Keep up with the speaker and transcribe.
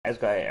That's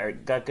great. I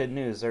got good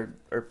news. Our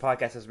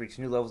podcast has reached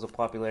new levels of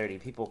popularity.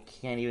 People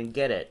can't even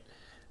get it.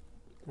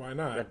 Why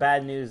not? The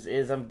bad news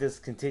is I'm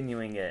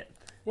discontinuing it.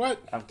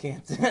 What? I'm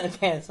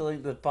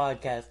canceling the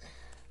podcast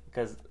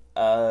because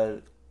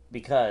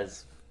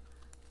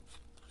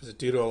Is it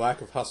due to a lack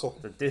of hustle?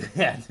 due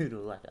to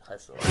lack of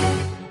hustle.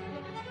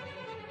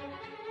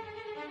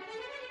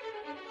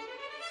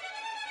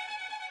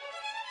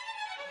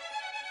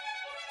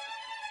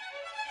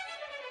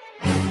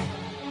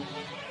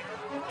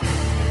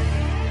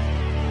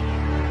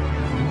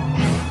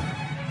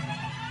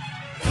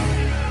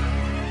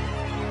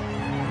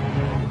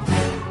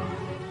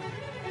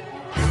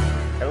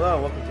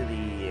 Hello, welcome to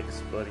the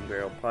Exploding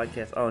Barrel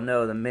podcast. Oh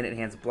no, the minute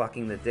hand's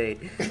blocking the date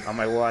on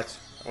my watch.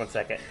 1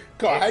 second.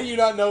 God, how do you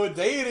not know what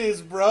day it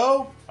is,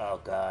 bro?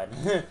 Oh god.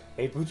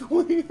 April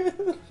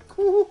 20th.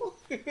 Cool.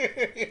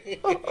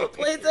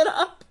 Plays it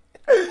up.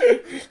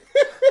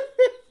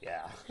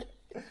 Yeah.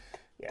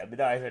 Yeah, but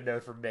I have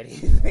known for many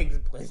things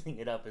placing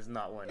it up is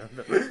not one of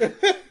them.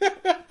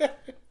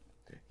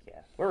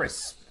 Yeah.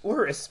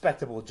 We're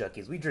respectable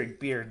junkies. We drink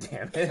beer,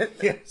 damn it.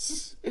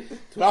 Yes.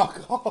 To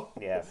alcohol.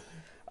 Yeah.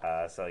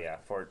 So yeah,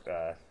 for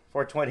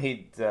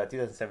 420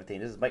 2017.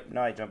 This is Mike.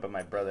 No, I jump on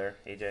my brother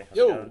AJ. How's it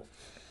Yo. going?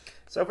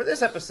 So for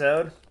this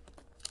episode,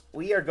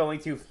 we are going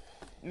to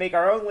make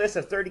our own list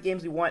of 30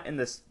 games we want in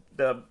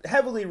the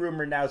heavily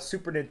rumored now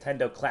Super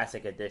Nintendo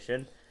Classic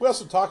Edition. We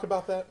also talked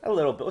about that. A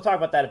little bit. We'll talk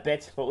about that a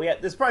bit, but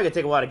this is probably gonna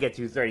take a while to get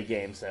to 30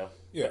 games. So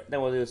Yeah.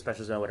 then we'll do a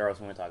special zone. Whatever else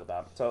we want to talk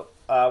about. So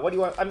what do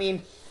you want? I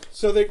mean,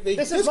 So they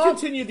This is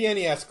discontinued the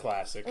NES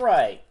Classic.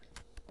 right?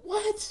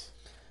 What?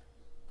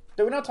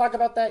 Did we not talk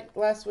about that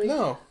last week?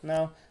 No.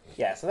 No.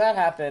 Yeah. So that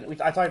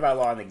happened. I talked about a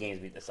lot on the Games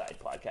We Decide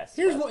podcast.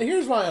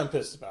 Here's why I'm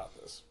pissed about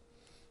this.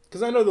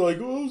 Because I know they're like,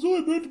 oh, it was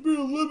only meant to be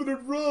a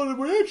limited run, and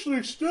we actually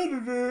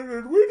extended it,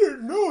 and we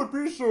didn't know it'd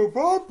be so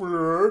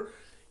popular.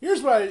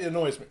 Here's why it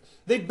annoys me.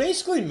 They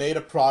basically made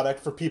a product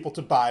for people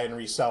to buy and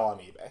resell on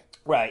eBay.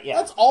 Right. Yeah.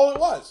 That's all it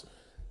was.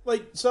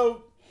 Like,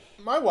 so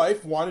my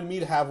wife wanted me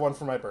to have one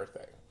for my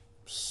birthday.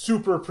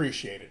 Super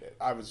appreciated it.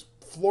 I was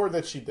floored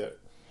that she did it.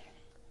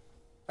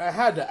 I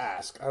had to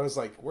ask. I was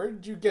like, where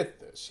did you get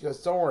this? She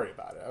goes, don't worry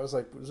about it. I was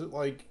like, was it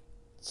like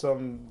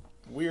some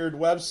weird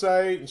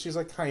website? And she's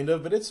like, kind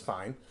of, but it's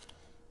fine.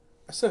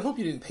 I said, I hope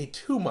you didn't pay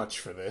too much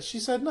for this. She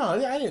said, no,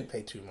 I didn't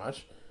pay too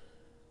much.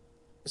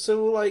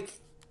 So, like,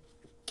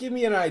 give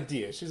me an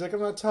idea. She's like,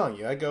 I'm not telling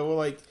you. I go, well,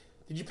 like,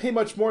 did you pay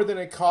much more than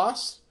it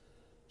costs?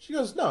 She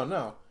goes,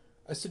 no.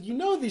 I said, you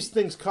know these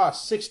things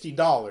cost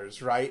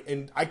 $60, right?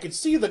 And I could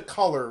see the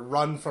color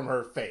run from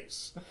her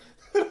face.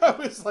 And I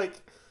was like,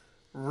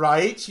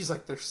 right? She's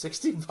like, they're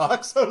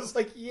 $60? I was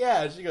like,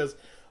 yeah. She goes,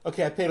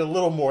 okay, I paid a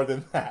little more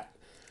than that.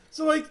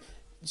 So, like,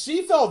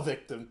 she fell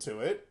victim to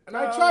it. And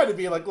I tried to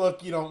be like,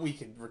 look, we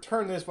can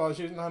return this. But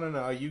she was, no,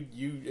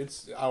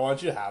 I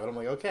want you to have it. I'm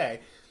like,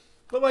 okay.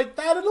 But, like,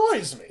 that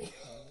annoys me.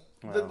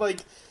 That, like...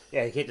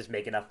 Yeah, you can't just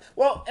make enough.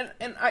 Well,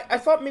 and I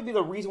thought maybe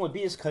the reason would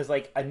be is because,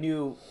 like, a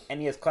new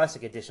NES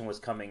Classic Edition was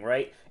coming,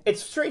 right?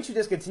 It's strange to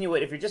discontinue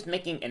it if you're just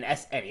making an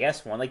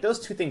SNES one. Like, those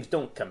two things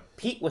don't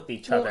compete with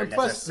each other and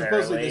plus,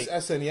 necessarily. supposedly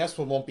this SNES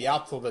one won't be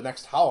out till the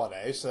next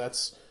holiday, so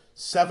that's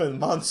 7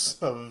 months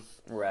of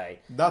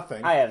right.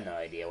 nothing. I have no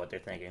idea what they're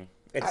thinking.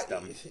 It's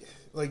dumb.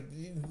 Like,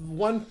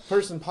 one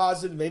person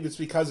posited maybe it's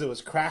because it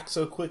was cracked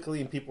so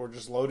quickly and people were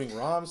just loading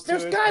ROMs to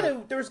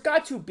it. There's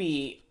got to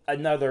be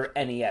another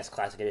NES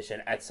Classic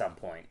Edition at some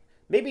point.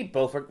 Maybe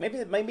both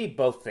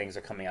things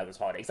are coming out this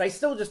holiday. Because I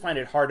still just find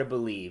it hard to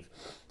believe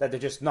that they're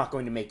just not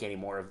going to make any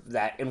more of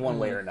that in one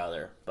way or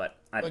another. But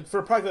like, for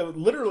a product that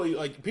literally,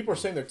 like, people are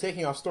saying they're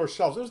taking off store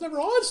shelves. It was never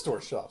on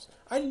store shelves.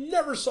 I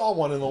never saw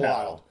one in the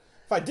wild.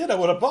 If I did, I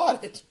would have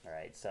bought it. All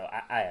right, so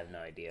I have no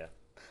idea.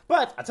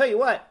 But I'll tell you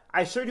what,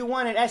 I sure do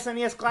want an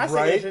SNES Classic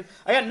Right? Edition.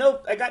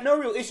 I got no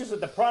real issues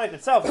with the product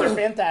itself. They're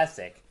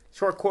fantastic.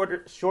 Short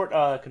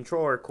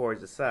controller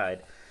cords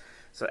aside.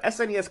 So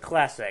SNES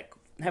Classic,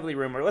 heavily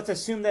rumored. Let's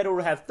assume that it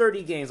will have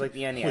 30 games like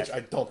the NES. Which I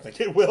don't think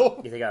it will.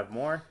 You think I have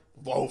more?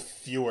 Oh,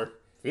 fewer.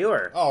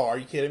 Fewer. Oh, are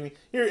you kidding me?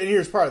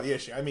 Here's part of the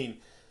issue. I mean,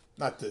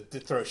 not to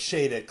throw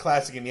shade at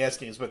classic NES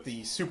games, but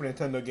the Super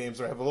Nintendo games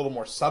have a little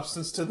more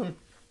substance to them.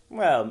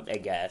 Well, I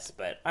guess,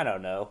 but I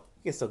don't know.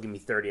 You can still give me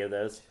 30 of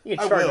those. You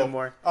can I charge will. them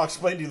more. I'll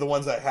explain to you the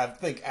ones I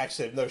think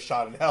actually have no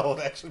shot in hell of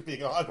actually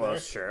being on Well, there.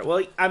 sure.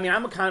 Well, I mean,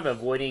 I'm kind of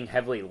avoiding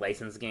heavily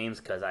licensed games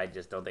because I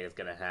just don't think it's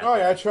going to happen. Oh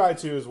yeah, I try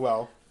to as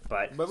well.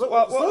 But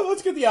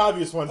Let's get the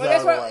obvious ones out that's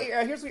of the what,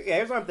 way.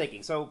 here's what I'm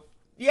thinking. So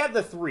you have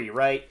the three,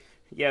 right?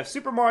 You have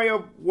Super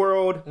Mario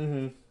World.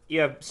 Mm-hmm. You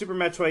have Super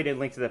Metroid and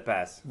Link to the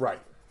Past, Right.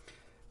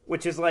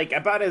 which is like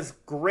about as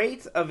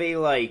great of a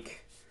like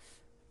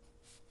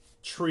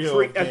Trio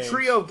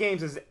of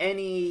games as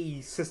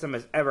any system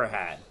has ever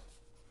had.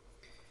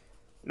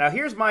 Now,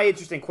 here's my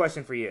interesting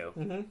question for you.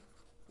 Mm-hmm.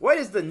 What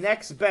is the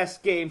next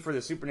best game for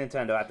the Super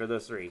Nintendo after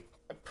those three?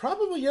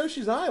 Probably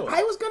Yoshi's Island.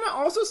 I was going to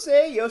also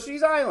say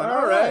Yoshi's Island.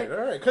 All right.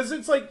 Because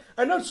it's like,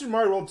 I know Super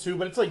Mario World 2,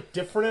 but it's like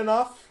different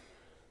enough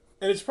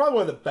And it's probably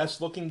one of the best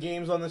looking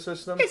games on the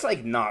system. It's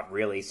like not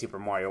really Super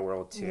Mario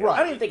World 2. Right. I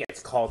don't even think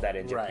it's called that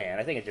in Japan. Right.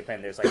 I think in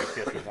Japan there's like a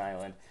Yoshi's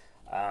Island.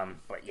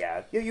 But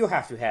yeah, you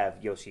have to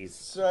have Yoshi's.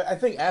 So I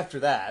think after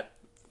that,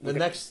 the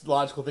next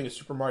logical thing is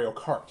Super Mario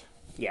Kart.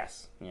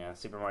 Yes, yeah,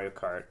 Super Mario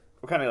Kart.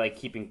 We're kind of like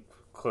keeping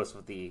close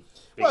with the.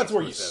 Well, that's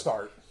where you exclusive.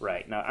 start.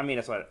 Right. No, I mean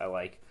that's what I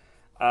like.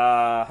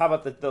 How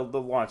about the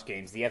launch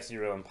games, the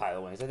F-Zero and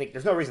Pilot Wings? I think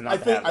there's no reason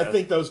not to have those. I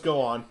think those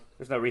go on.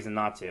 There's no reason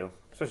not to,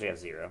 especially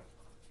F-Zero.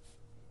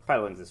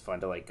 Pilot Wings is fun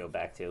to like go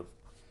back to.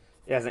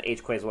 It hasn't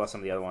aged quite as well as some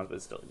of the other ones, but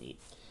it's still neat.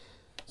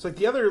 So like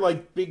the other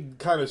like big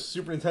kind of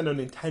Super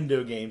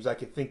Nintendo games I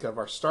could think of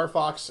are Star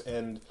Fox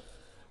and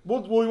we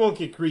won't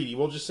get greedy.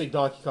 We'll just say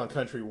Donkey Kong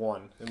Country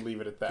 1 and leave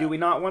it at that. Do we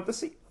not want to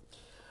see?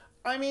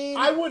 I mean,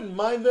 I wouldn't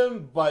mind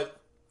them, but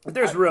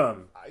there's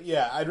room.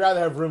 yeah, I'd rather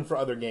have room for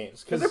other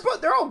games because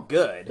They're all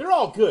good. they're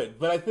all good.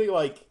 But I think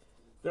like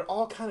they're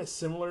all kind of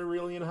similar,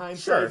 really, in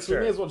hindsight. Sure, so we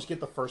sure. may as well just get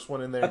the first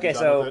one in there. and Okay, be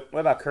done with so it. what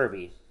about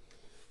Kirby?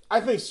 I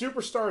think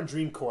Superstar and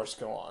Dream Course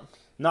go on.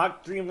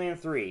 Not Dreamland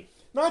 3.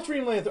 Not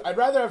Dreamland. I'd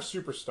rather have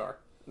Superstar.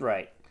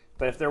 Right.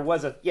 But if there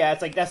was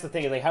it's like that's the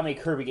thing. Is like how many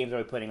Kirby games are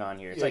we putting on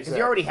here? It's Yeah, like because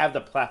you already have the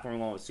platform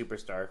one with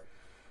Superstar.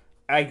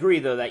 I agree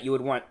though that you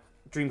would want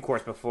Dream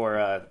Course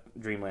before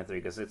Dreamland 3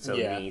 because it's so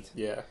neat.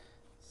 Yeah.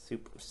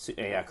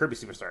 Kirby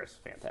Superstar is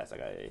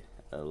fantastic.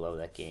 I love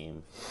that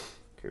game.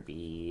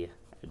 Kirby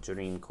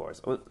Dream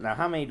Course. Oh, now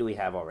how many do we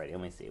have already?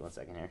 Let me see. 1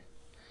 second here.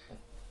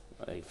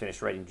 I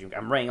finished writing Dream.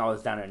 I'm writing all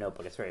this down in a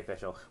notebook. It's very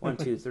official. 1,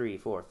 2, 3,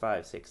 4,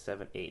 5, 6,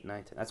 7, 8,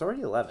 9, 10. That's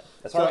already 11.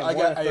 That's So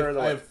already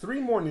I have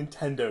 3 more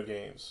Nintendo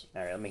games.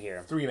 All right, let me hear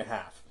 'em.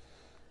 3.5.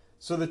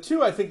 So the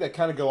 2 I think that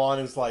kind of go on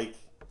is like,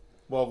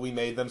 well, we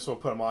made them, so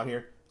we'll put them on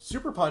here.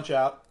 Super Punch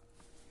Out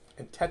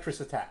and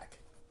Tetris Attack.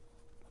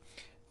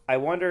 I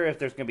wonder if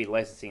there's going to be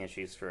licensing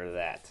issues for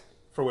that.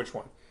 For which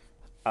one?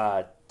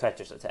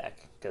 Tetris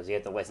Attack, because you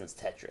have to license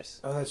Tetris.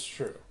 Oh, that's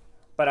true.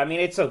 But I mean,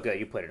 it's so good.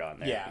 You put it on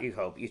there. Yeah. You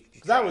hope. You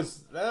That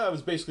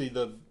was basically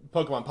the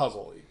Pokemon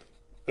Puzzle League.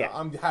 Yeah.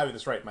 I'm having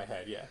this right in my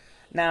head, yeah.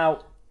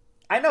 Now,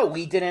 I know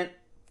we didn't.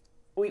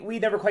 We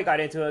never quite got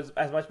into it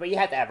as much, but you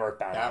had to have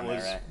Earthbound That on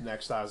was there, right?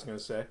 next I was going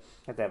to say. You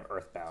had to have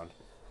Earthbound.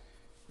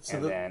 So,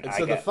 And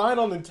then the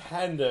final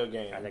Nintendo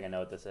game, I think I know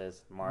what this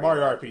is.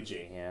 Mario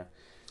RPG. Yeah.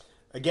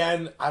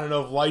 Again, I don't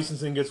know if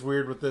licensing gets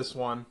weird with this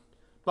one,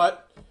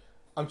 but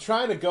I'm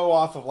trying to go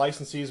off of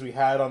licensees we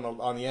had on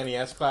the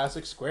NES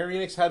Classic. Square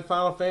Enix had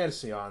Final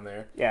Fantasy on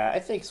there. Yeah, I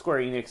think Square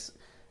Enix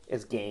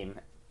is game.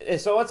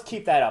 So let's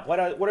keep that up. What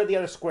are the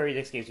other Square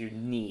Enix games you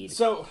need?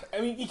 So,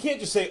 I mean, you can't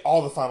just say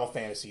all the Final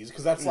Fantasies,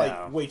 because that's, No.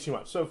 like, way too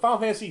much. So, Final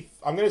Fantasy,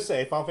 I'm going to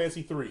say Final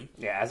Fantasy 3.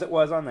 Yeah, as it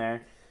was on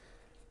there.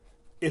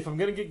 If I'm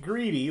going to get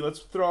greedy, let's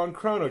throw on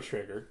Chrono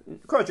Trigger.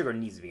 Chrono Trigger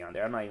needs to be on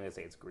there. I'm not even going to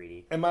say it's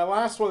greedy. And my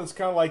last one is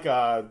kind of like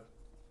a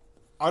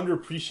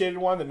underappreciated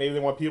one that maybe they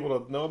want people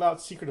to know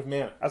about, Secret of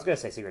Mana. I was going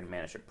to say Secret of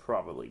Mana should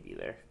probably be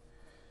there.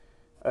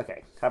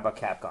 Okay, how about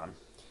Capcom?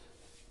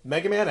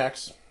 Mega Man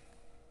X.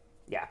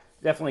 Yeah,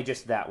 definitely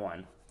just that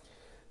one.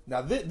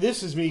 Now,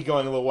 this is me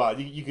going a little wild.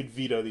 You could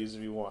veto these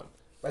if you want.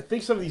 I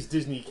think some of these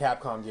Disney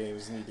Capcom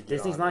games need to get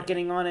Disney's on not there.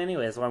 getting on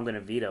anyway, so I'm going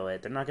to veto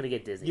it. They're not going to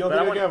get Disney. You don't But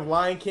think I they're want- going to have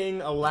Lion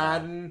King,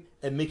 Aladdin,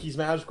 and Mickey's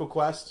Magical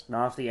Quest?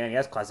 Not if the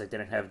NES Classic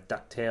didn't have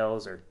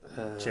DuckTales or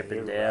Chip and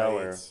you're Dale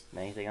right. or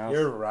anything else.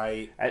 You're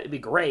right. It'd be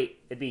great.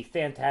 It'd be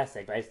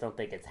fantastic, but I just don't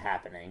think it's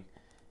happening.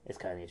 It's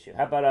kind of the issue.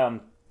 How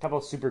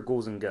about Super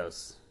Ghouls and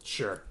Ghosts?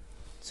 Sure.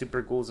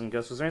 Super Ghouls and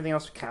Ghosts. Was there anything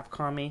else for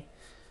Capcom-y?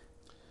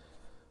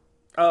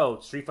 Oh,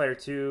 Street Fighter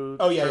 2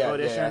 Oh, yeah, Turbo yeah,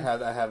 Edition. yeah.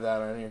 I have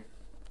that on here.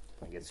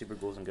 I get Super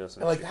Ghouls and Ghosts.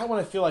 And like that one,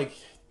 I feel like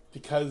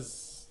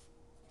because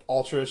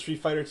Ultra Street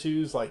Fighter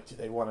 2's, like, do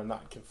they want to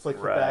not conflict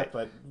with Right. that?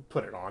 But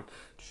put it on.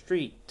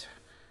 Street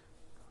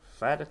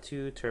Fighter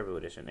 2 Turbo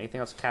Edition.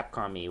 Anything else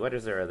Capcom-y? What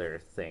is their other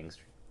things?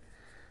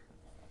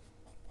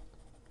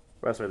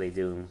 What else are they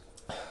doing?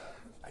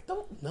 I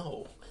don't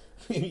know.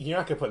 You're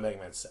not gonna put Mega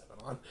Man 7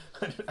 on.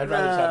 I'd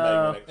rather just have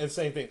Mega Man X. And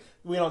same thing.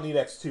 We don't need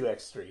X2,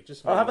 X3.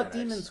 Just Oh, Mega how about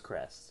Man X. Demon's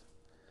Crest?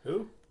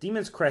 Who?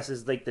 Demon's Crest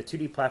is like the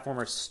 2D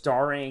platformer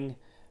starring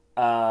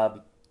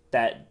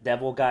that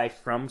devil guy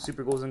from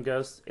Super Ghouls and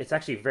Ghosts. It's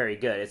actually very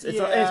good. It's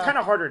Yeah. kind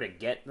of harder to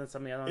get than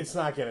some of the other ones. It's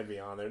not gonna be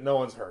on there. No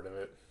one's heard of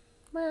it.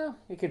 Well,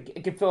 it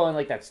could fill in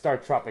like that Star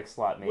Tropic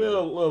slot maybe.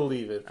 We'll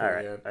leave it for All the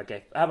right. end.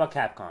 Okay. How about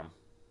Capcom?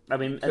 I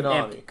mean,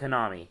 Konami.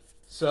 Konami.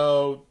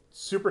 So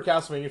Super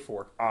Castlevania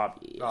 4.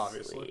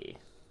 Obviously.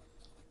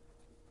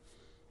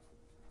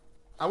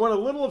 I went a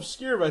little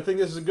obscure, but I think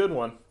this is a good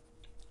one.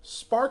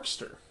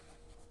 Sparkster.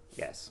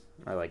 Yes,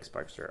 I like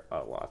Sparkster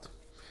a lot.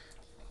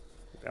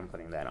 I'm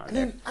putting that on And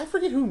there. then I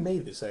forget who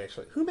made this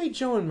actually. Who made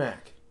Joe and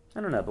Mac?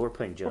 I don't know, but we're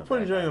putting Joe. We're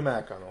putting back Joe on. and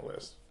Mac on the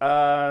list.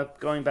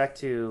 Going back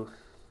to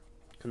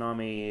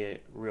Konami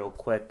real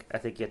quick, I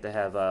think you have to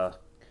have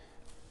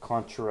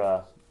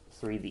Contra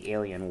 3: The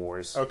Alien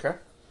Wars. Okay.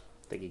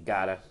 I think you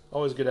gotta.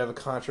 Always good to have a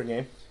Contra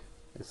game.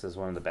 This is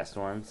one of the best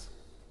ones.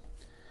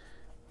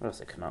 What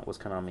else was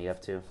Konami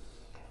up to?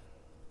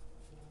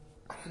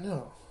 I don't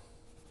know.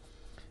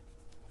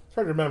 It's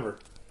hard to remember.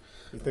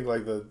 You think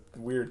like the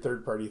weird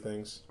third-party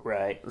things.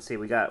 Right. Let's see.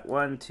 We got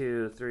 1,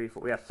 2, 3,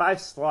 4. We have 5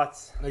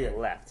 slots Okay.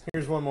 left.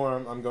 Here's one more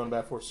I'm going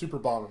back for. Super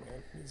Bomberman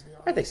needs to be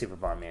on. I think Super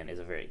Bomberman is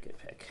a very good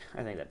pick.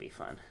 I think that'd be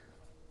fun.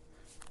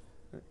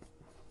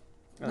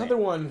 Another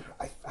one,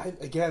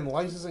 again,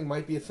 licensing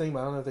might be a thing, but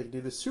I don't know if they can do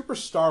this. Super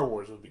Star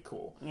Wars would be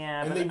cool.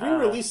 Yeah, and but, they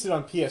re-released it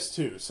on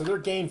PS2, so they're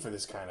game for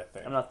this kind of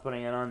thing. I'm not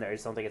putting it on there. I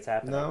just don't think it's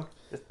happening. No?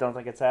 Just don't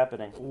think it's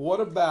happening. What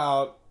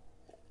about,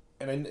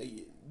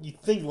 and you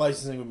think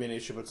licensing would be an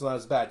issue, but it's not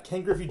as bad,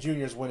 Ken Griffey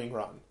Jr.'s Winning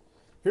Run.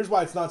 Here's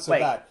why it's not so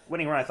bad.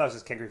 Winning Run, I thought it was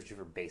just Ken Griffey Jr.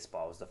 for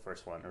baseball was the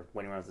first one, or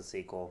Winning Run was the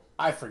sequel.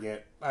 I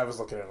forget. I was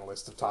looking at a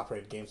list of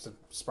top-rated games to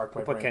spark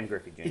my Put brain. Ken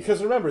Griffey Jr.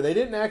 Because remember, they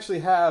didn't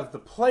actually have the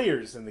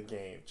players in the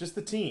game, just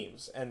the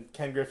teams, and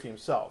Ken Griffey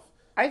himself.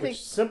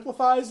 Which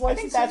simplifies licensing. I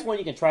think that's one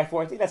you can try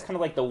for. I think that's kind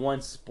of like the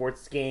one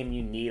sports game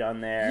you need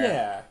on there.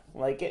 Yeah.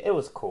 Like, it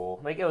was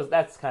cool. Like,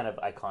 that's kind of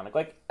iconic.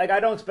 Like I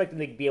don't expect them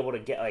to be able to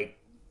get, like,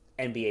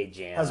 NBA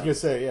Jam. I was going to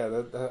say, yeah, I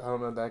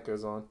don't know if that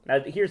goes on.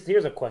 Now, here's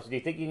a question. Do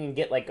you think you can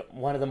get, like,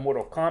 one of the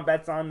Mortal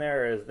Kombats on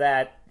there, or is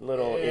that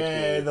little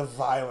iffy? The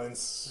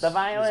violence. The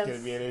violence. is going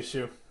to be an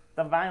issue.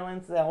 The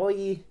violence, the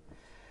oy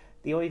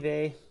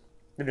vey.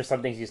 There's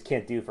some things you just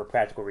can't do for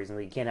practical reasons.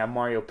 Like, you can't have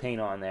Mario Paint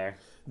on there.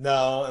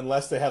 No,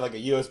 unless they had, like, a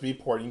USB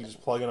port, you can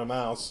just plug in a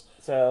mouse.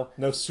 So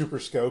no super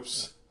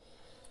scopes.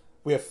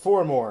 We have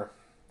 4 more.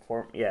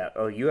 4, yeah.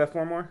 Oh, you have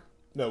 4 more?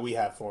 No, we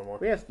have 4 more.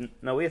 We have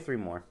 3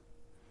 more.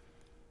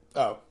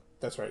 Oh,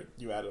 that's right.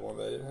 You added one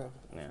that I didn't have.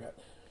 Yeah.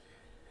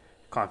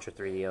 Contra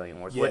 3: The Alien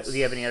Wars. Yes. Do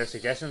you have any other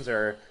suggestions?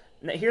 Or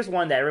here's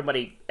one that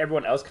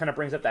everyone else kind of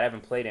brings up that I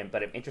haven't played in,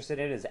 but I'm interested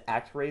in is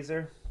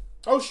ActRaiser.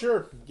 Oh,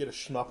 sure. Get a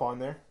shmup on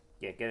there.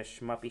 Yeah, get a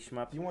shmuppy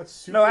shmup. You want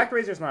super... No,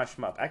 ActRaiser's not a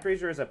shmup.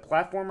 ActRaiser is a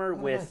platformer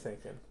what with... am I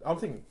thinking? I'm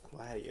thinking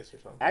Gladius or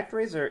something.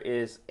 ActRaiser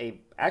is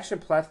a action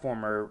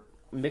platformer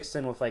mixed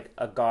in with, like,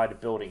 a god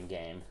building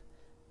game.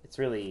 It's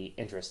really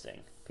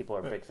interesting. People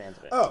are big fans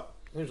of it. Oh,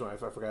 here's one. I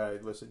forgot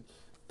I listed.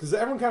 Because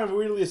everyone kind of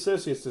weirdly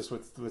associates this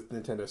with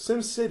Nintendo.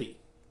 SimCity.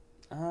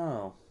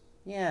 Oh,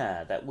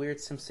 yeah, that weird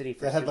SimCity.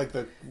 That had, like,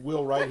 the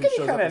Will Wright That who could be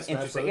shows up kind in of Smash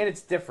interesting, Bros. and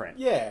it's different.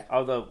 Yeah.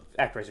 Although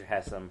ActRaiser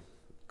has some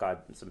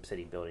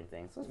city building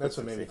things. That's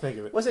what made me think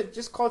of it. Was it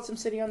just called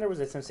SimCity on there, or was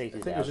it SimCity 2000?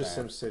 I think it was just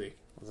SimCity.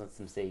 Was it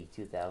SimCity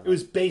 2000? It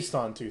was based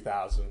on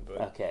 2000,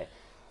 but... Okay.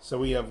 So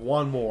we have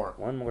one more.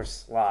 One more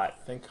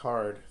slot. Think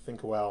hard.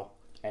 Think well.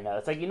 And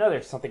it's like,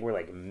 there's something we're,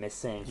 like,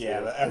 missing.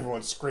 Yeah,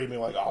 everyone's screaming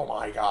like, oh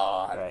my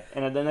god. Right.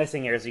 And then the nice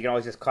thing here is you can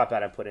always just cop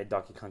out and put in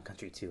Donkey Kong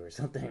Country 2 or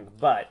something.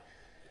 But...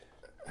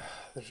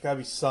 there's got to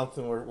be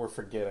something we're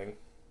forgetting.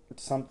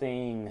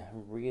 Something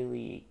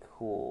really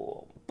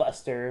cool.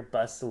 Buster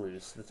Bust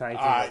Loose. The Tiny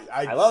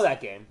I love that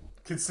game.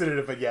 Considered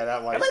it, but yeah, that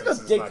I'd license like to is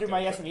dig not through good.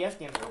 my SNES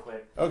games real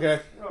quick. Okay.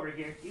 Get over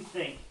here. You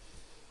think.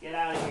 Get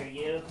out of here,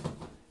 you.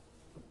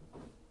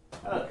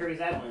 Oh, Kirby's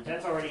Avalanche.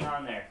 That's already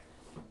on there.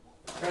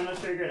 Chrono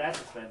Trigger,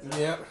 that's expensive.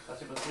 Yep.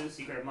 Buster Bust Loose,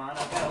 Secret of Mana.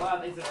 Got a lot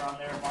of things that are on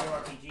there. Mario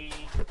RPG.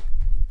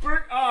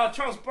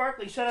 Charles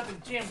Barkley, shut up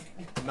and Jim.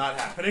 Not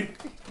happening.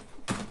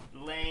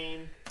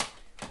 Lane.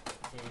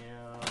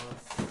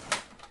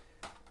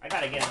 I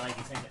gotta get like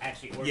these things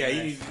actually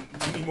organized.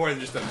 Yeah, you need more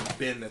than just a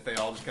bin that they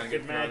all just kind of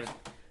get thrown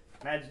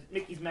in.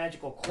 Mickey's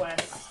Magical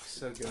Quest. Oh,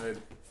 so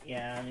good.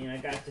 Yeah, I mean, I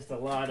got just a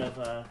lot of,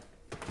 oh,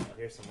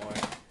 here's some more.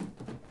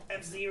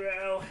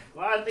 F-Zero. A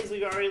lot of things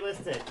we've already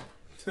listed.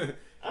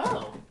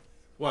 Oh.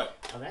 What?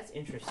 Oh, that's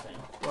interesting.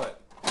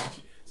 What?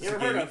 You ever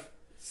heard of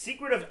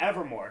Secret of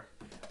Evermore?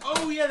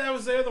 Oh, yeah, that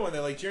was the other one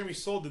that, like, Jeremy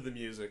Soule did the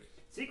music.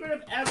 Secret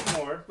of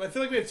Evermore. I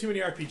feel like we have too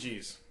many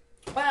RPGs.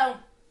 Well,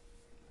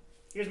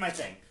 here's my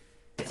thing.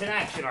 It's an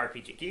action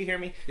RPG. Can you hear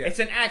me? Yeah. It's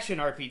an action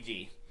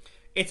RPG.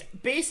 It's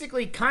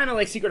basically kind of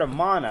like Secret of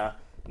Mana,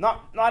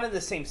 not in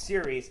the same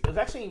series.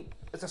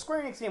 It's a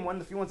Square Enix game, one of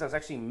the few ones that was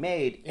actually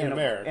made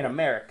in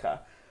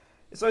America.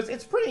 So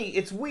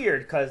it's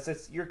weird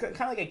because you're kind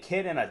of like a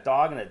kid and a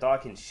dog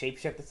can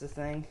shapeshift. It's a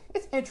thing.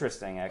 It's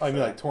interesting, actually. Oh, you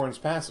mean like Torrance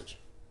Passage?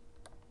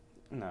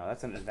 No,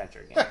 that's an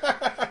adventure game.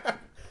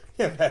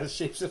 Yeah, that is a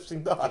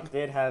shape-shifting dog. It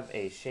did have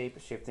a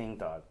shape-shifting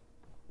dog.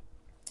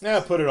 Yeah,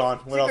 put it on.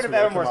 What else Secret we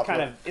of gotta Evermore come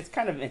up it's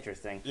kind of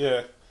interesting.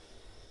 Yeah.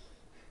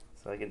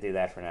 So I can do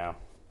that for now.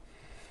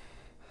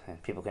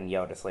 And people can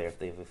yell at us later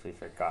if we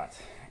forgot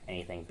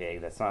anything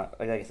big. That's not,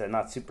 like I said,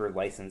 not super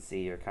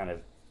licensey or kind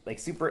of like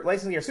super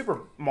licensey or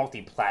super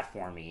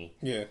multi-platformy.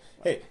 Yeah.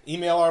 Hey,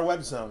 email our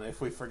web zone if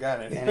we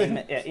forgot anything.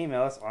 And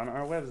email us on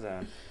our web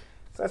zone.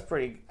 So I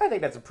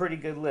think that's a pretty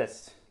good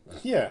list.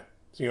 Yeah.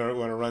 So you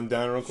want to run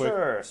down real quick?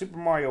 Sure. Super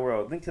Mario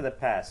World, Link to the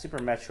Past, Super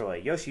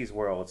Metroid, Yoshi's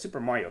World, Super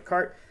Mario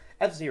Kart,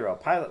 F-Zero,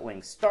 Pilot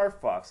Wings, Star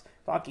Fox,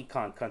 Donkey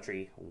Kong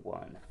Country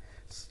 1,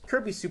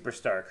 Kirby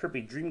Superstar,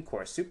 Kirby Dream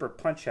Course, Super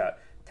Punch-Out,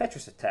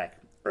 Tetris Attack,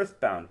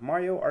 Earthbound,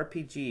 Mario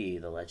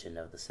RPG, The Legend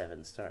of the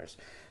Seven Stars,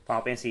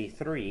 Final Fantasy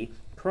 3,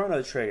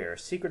 Chrono Trigger,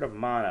 Secret of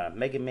Mana,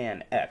 Mega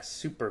Man X,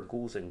 Super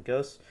Ghouls and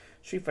Ghosts,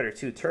 Street Fighter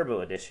 2 Turbo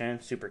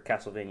Edition, Super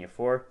Castlevania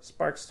 4,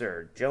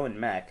 Sparkster, Joe and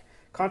Mac,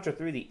 Contra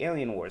 3 The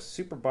Alien Wars,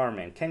 Super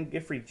Barman, Ken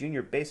Giffrey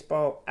Jr.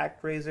 Baseball,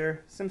 ActRaiser,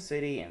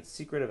 SimCity, and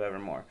Secret of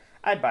Evermore.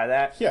 I'd buy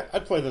that. Yeah,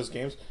 I'd play those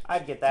games.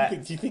 I'd get that.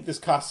 Do you think this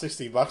costs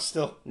 $60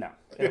 still? No,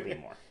 it'll be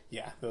more.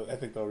 Yeah, I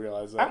think they'll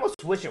realize I that.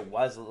 almost wish it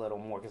was a little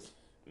more because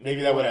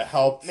Maybe that would have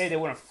helped. Maybe they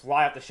wouldn't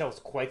fly off the shelves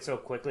quite so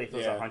quickly if it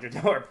was Yeah.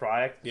 $100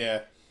 product.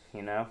 Yeah.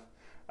 You know,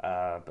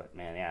 but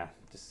man, yeah,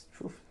 just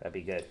that'd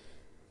be good.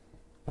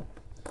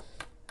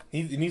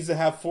 He needs to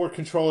have 4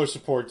 controller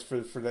supports for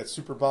that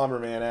Super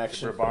Bomberman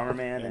action. Super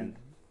Bomberman and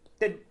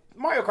did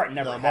Mario Kart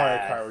never No, had Mario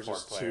Kart was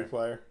just 4-player.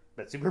 2-player.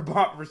 But Super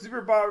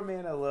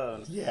Bomberman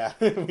alone, Yeah,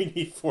 we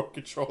need 4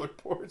 controller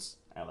ports.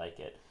 I like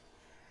it.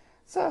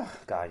 So,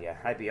 God, yeah,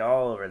 I'd be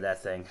all over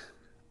that thing.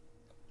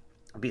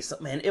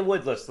 Man, it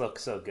would look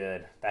so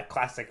good. That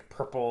classic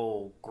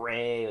purple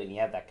gray, and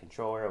you have that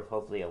controller of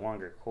hopefully a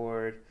longer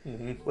cord.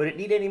 Mm-hmm. Would it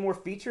need any more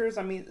features?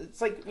 I mean, it's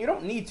like you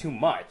don't need too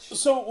much.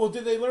 So, well,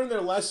 did they learn their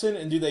lesson,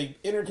 and do they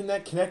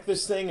connect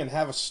this thing and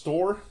have a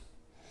store?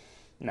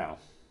 No,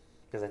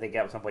 because I think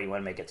at some point you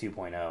want to make it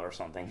 2.0 or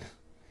something.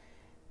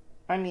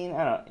 I mean,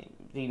 I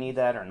don't. Do you need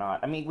that or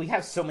not? I mean, we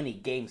have so many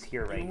games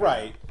here right now.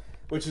 Right.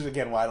 Which is,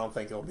 again, why I don't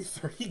think it'll be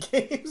 30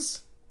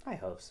 games. I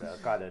hope so.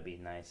 God, that'd be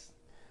nice.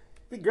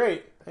 Be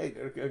great. Hey,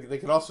 they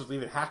could also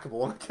leave it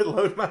hackable and I could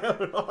load my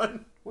own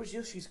on. Where's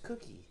Yoshi's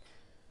Cookie?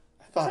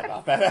 I thought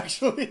about that,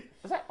 actually.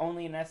 Was that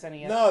only an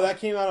SNES? No, that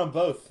came out on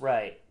both.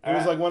 Right. It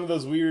was like one of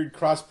those weird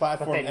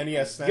cross-platform then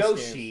NES SNES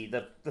Yoshi,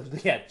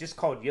 games. yeah, just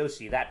called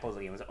Yoshi, that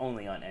puzzle game was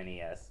only on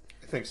NES.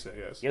 I think so,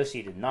 yes.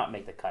 Yoshi did not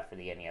make the cut for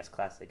the NES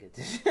Classic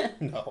Edition.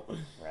 No.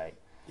 Right.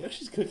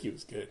 Yoshi's Cookie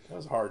was good. That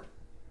was hard.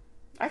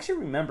 I actually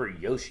remember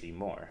Yoshi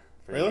more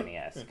for Really? the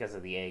NES because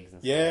of the eggs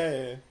and stuff.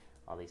 Yeah.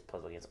 All these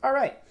puzzle games. All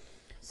right.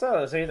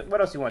 So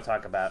what else do you want to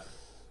talk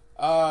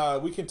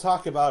about? We can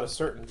talk about a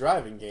certain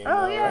driving game. Oh,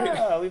 now,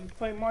 yeah. right? We've been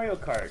playing Mario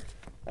Kart.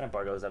 That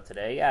embargo's up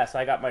today. Yeah, so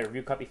I got my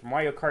review copy for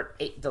Mario Kart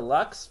 8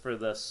 Deluxe for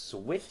the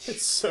Switch.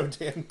 It's so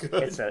damn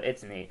good.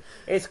 It's neat.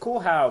 It's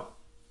cool how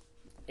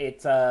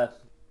it's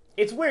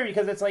weird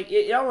because it's like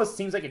it almost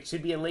seems like it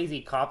should be a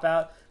lazy cop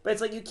out, but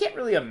it's like you can't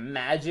really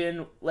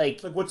imagine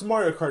like Like, what's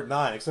Mario Kart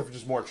 9 except for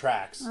just more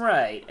tracks?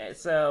 right.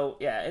 So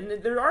yeah,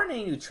 and there aren't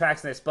any new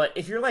tracks in this, but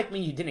if you're like me,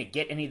 you didn't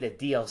get any of the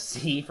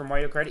DLC for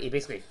Mario Kart. It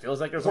basically feels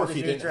like there's Or all if these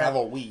you new didn't tracks. have a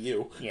Wii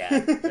U. Yeah,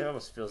 it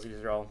almost feels like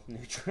these are all new.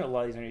 A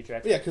lot of these are new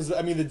tracks. Yeah, because,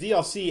 I mean, the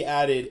DLC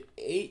added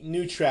 8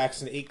 new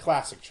tracks and 8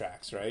 classic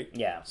tracks, right?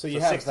 Yeah, So you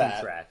have 16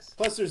 that. tracks.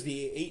 Plus, there's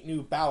the 8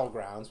 new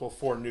battlegrounds. Well,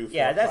 4 new. 4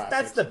 Yeah, that's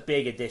classics. the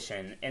big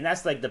addition, and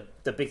that's like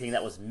the big thing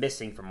that was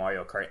missing from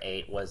Mario Kart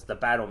 8 was the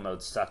battle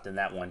mode sucked in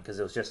that one because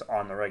it was just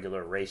on the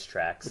regular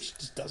racetracks. Which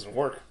just doesn't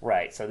work.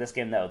 Right. So this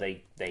game, though,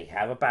 they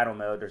have a battle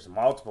mode. There's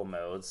multiple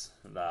modes.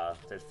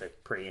 They're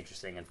pretty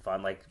interesting and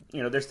fun. Like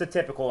there's the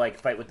typical like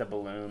fight with the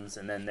balloons,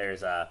 and then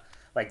there's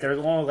there's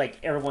one like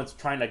everyone's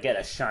trying to get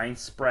a shine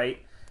sprite.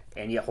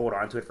 And you hold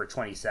on to it for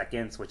 20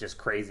 seconds, which is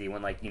crazy.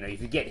 When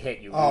if you get hit,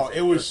 you lose. Oh, it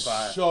was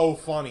fun. so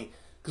funny.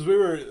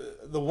 Because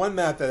the one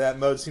map that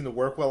mode seemed to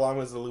work well on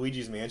was the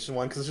Luigi's Mansion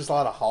one, because it's just a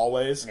lot of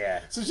hallways. Yeah.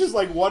 So it's just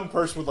like one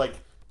person with like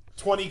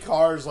 20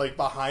 cars like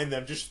behind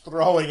them, just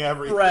throwing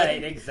everything.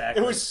 Right,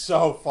 exactly. It was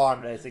so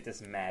fun. It's like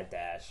this mad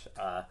dash.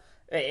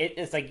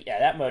 It's like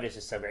that mode is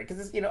just so great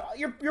because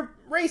your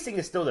racing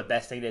is still the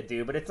best thing to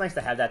do, but it's nice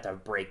to have that to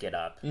break it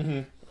up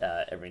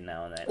every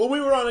now and then. Well, we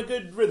were on a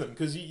good rhythm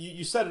because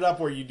you set it up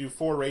where you do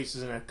 4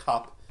 races in a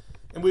cup,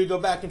 and we go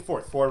back and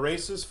forth. 4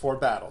 races, 4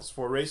 battles.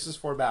 4 races,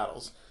 4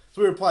 battles.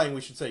 So we were playing.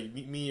 We should say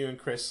me, you, and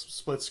Chris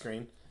split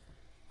screen,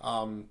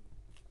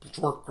 which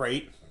worked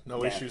great.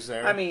 No issues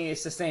there. I mean,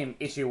 it's the same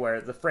issue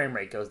where the frame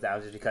rate goes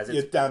down just because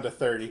it's down to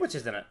 30, which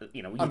isn't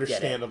you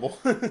understandable.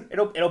 Get it.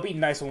 It'll be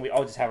nice when we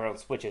all just have our own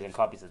switches and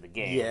copies of the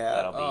game. Yeah,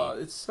 That'll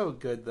be... it's so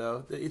good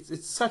though.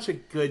 It's such a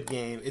good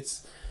game.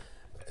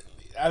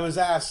 I was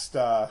asked,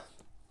 does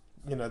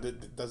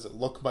it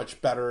look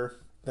much better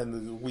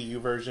than the Wii U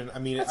version? I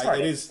mean, That's hard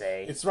it to is.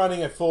 say. It's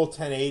running at full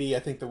 1080. I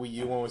think the Wii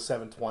U one was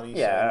 720.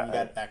 Yeah, so you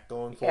got that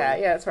going for yeah,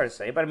 you. yeah. It's hard to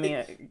say, but I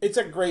mean, It's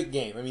a great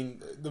game. I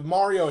mean, the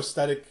Mario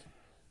aesthetic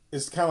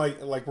is kind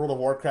of like World of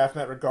Warcraft in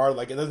that regard.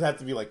 Like, it doesn't have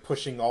to be like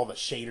pushing all the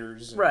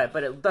shaders. right,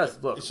 but it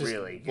does look It just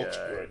really looks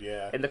good,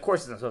 yeah. And the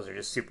courses themselves are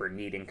just super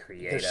neat and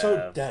creative. They're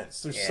so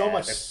dense. There's so Yeah,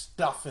 much they're-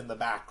 stuff in the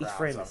background. Each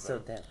frame is so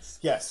dense.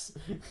 Yes.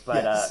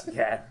 But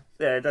Yes.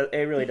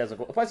 it really does look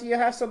cool. Plus, you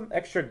have some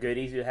extra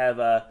goodies. You have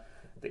the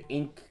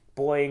Ink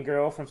Boy and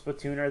Girl from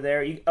Splatoon are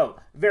there.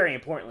 Very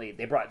importantly,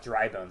 they brought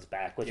Dry Bones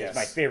back, which Yes. is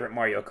my favorite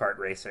Mario Kart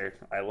racer.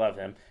 I love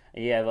him.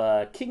 And you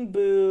have King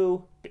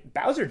Boo,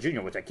 Bowser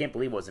Jr., which I can't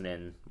believe wasn't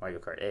in Mario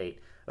Kart 8.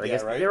 But I Yeah,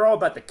 guess right? they're all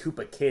about the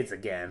Koopa Kids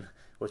again,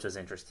 which was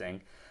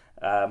interesting.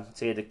 So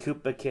you have the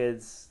Koopa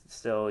Kids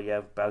still. You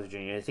have Bowser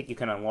Jr. I think you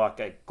can unlock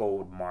a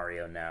Gold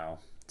Mario now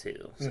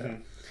too.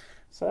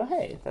 So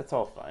hey, that's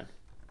all fun.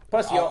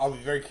 Plus, I'll be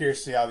very curious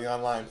to see how the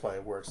online play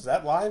works. Is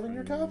that live in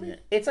your copy?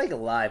 it's like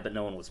live, but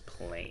no one was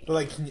playing. But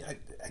like,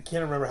 I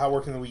can't remember how it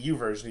worked in the Wii U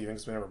version even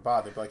because we never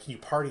bothered. But like, can you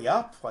party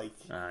up? Like,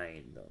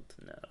 I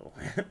don't know.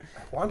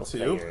 I want to.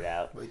 Figure it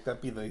out. Like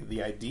that'd be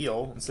the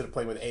ideal instead of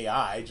playing with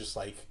AI. Just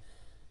like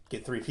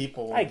get 3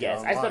 people. I guess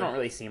I still online. don't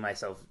really see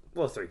myself.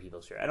 Well, 3 people,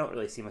 sure. I don't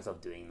really see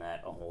myself doing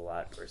that a whole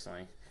lot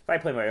personally. If I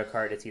play Mario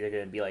Kart, it's either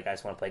going to be like I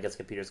just want to play against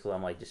computers because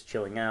I'm like just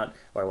chilling out,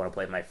 or I want to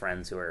play with my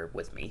friends who are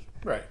with me,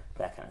 Right.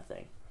 that kind of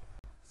thing.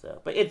 So,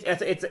 but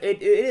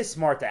it is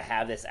smart to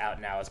have this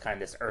out now as kind of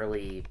this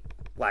early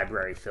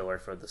library filler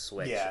for the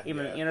Switch. Yeah,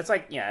 Even yeah. you know, it's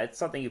like it's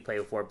something you play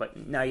before, but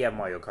now you have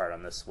Mario Kart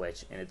on the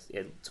Switch, and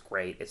it's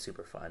great. It's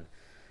super fun,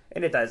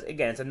 and it does.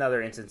 Again, it's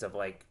another instance of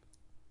like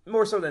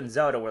more so than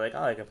Zelda, where like,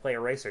 oh, I can play a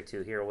race or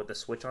two here with the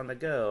Switch on the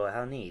go.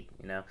 How neat,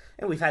 you know?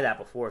 And we've had that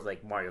before with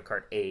like Mario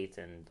Kart 8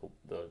 and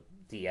the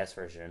DS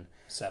version.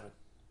 7.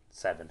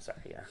 7, sorry,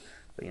 yeah.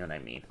 But you know what I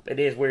mean. It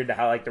is weird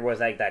how like there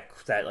was like that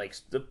like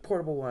the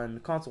portable one, the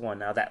console one.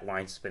 Now that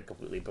line's just been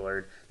completely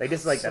blurred. Like this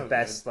is like So the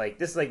best. good. Like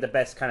this is like the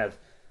best kind of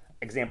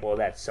example of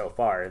that so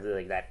far.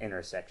 Like that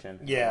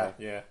intersection. Yeah,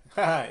 yeah.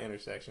 Haha,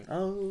 intersection.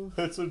 Oh.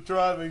 It's a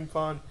driving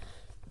fun.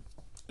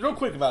 Real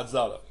quick about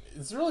Zelda.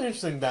 It's really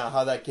interesting now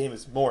how that game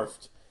has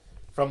morphed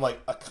from like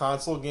a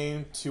console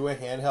game to a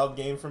handheld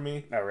game for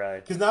me. Oh really?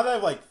 Because now that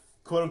I've like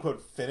quote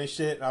unquote finished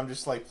it, and I'm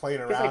just like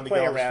playing around. like to play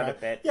get all this around crap. a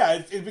bit.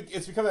 Yeah,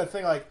 it's become that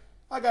thing like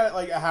I got it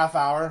like a half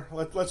hour.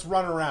 Let's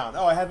run around.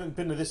 Oh, I haven't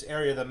been to this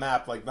area of the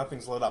map. Like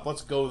nothing's lit up.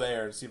 Let's go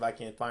there and see if I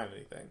can't find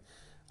anything.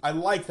 I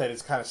like that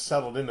it's kind of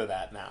settled into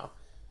that now.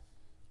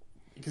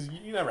 Because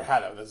you never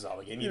had that with a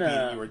Zelda game. You beat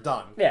it, you were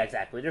done. Yeah,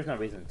 exactly. There's no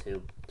reason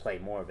to play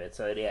more of it.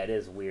 So yeah, it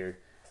is weird.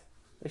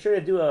 They sure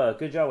did do a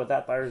good job with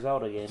that Fire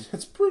Zelda game.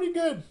 It's pretty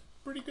good.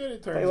 Pretty good,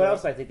 it turns Hey, out. what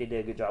else I think they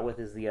did a good job with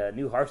is the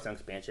new Hearthstone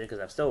expansion, because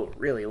I'm still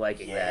really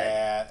liking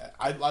that.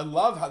 Yeah, I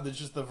love how there's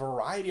just the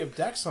variety of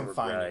decks I'm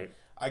finding. Right.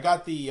 I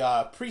got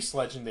the Priest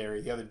Legendary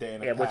the other day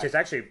in a Yeah, pack. which is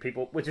actually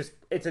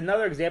it's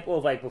another example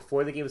of like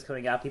before the game was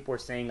coming out, people were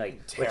saying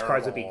like which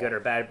cards would be good or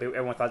bad. But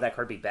everyone thought that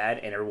card would be bad,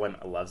 and everyone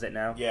loves it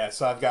now. Yeah,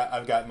 so I've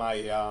got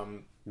my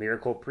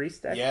Miracle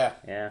Priest deck. yeah,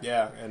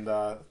 and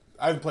I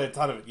haven't played a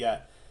ton of it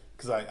yet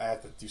because I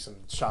have to do some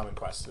Shaman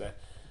quests today.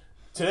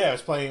 Today I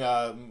was playing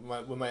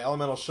with my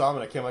Elemental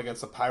Shaman. I came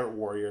against a Pirate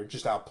Warrior,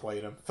 just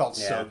outplayed him. Felt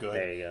so good.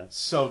 There you go.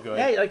 So good.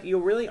 Yeah, like you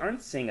really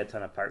aren't seeing a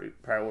ton of Pirate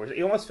Warriors.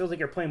 It almost feels like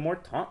you're playing more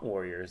Taunt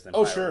Warriors than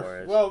Pirate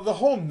Warriors. Well, the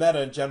whole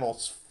meta in general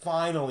is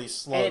finally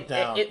slowed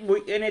down.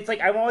 And it's like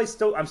I'm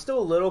still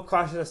a little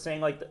cautious of saying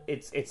like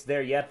it's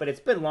there yet, but it's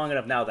been long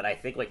enough now that I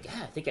think like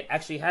I think it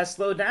actually has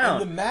slowed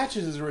down. And the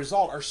matches as a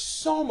result are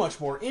so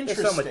much more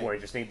interesting. It's so much more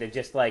interesting than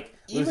just like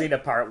losing to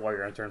Pirate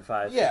Warrior on turn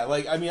 5. Yeah,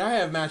 like I mean, I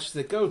have matches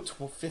that go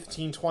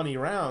 15, 20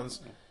 rounds,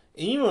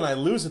 and even when I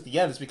lose at the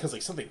end, it's because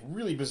like something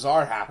really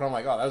bizarre happened. I'm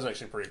like, oh, that was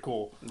actually pretty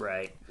cool.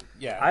 Right.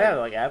 Yeah, I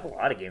have a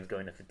lot of games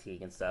going to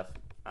fatigue and stuff.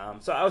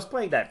 So I was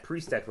playing that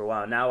Priest deck for a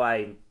while. Now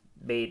I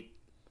made.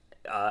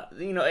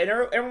 And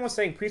everyone was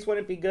saying Priest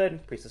wouldn't be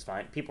good. Priest is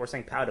fine. People were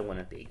saying Paladin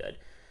wouldn't be good.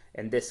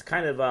 And this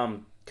kind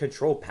of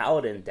Control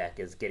Paladin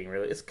deck is getting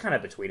really... It's kind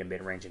of between a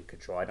mid-range and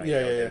Control. I don't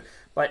know. Yeah.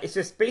 But it's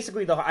just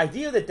basically the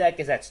idea of the deck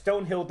is that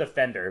Stonehill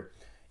Defender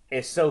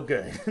is so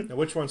good. Now,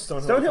 which one's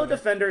Stonehill? Stonehill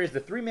Defender is the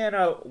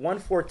 3-mana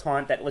 1/4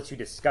 taunt that lets you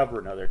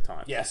discover another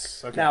taunt.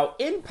 Yes. Okay. Now,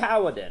 in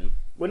Paladin,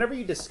 whenever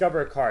you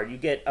discover a card, you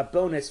get a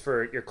bonus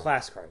for your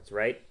class cards,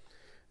 right?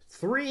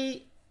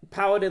 3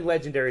 Paladin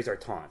legendaries are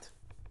taunt.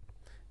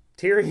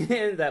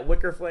 Tyrion, that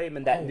Wicker Flame,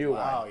 and that new one.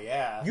 Wow,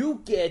 yeah.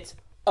 You get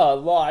a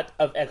lot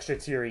of extra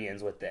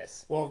Tyrions with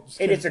this. Well,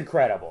 and it's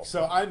incredible.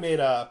 So I made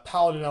a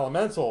Paladin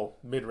Elemental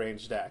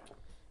mid-range deck.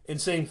 And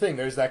same thing,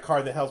 there's that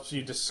card that helps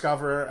you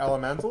discover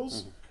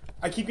elementals.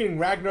 I keep getting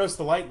Ragnaros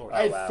the Light Lord.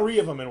 I had 3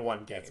 of them in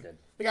one game. That's good.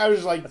 Like, I was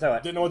just like,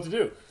 didn't know what to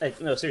do. Like,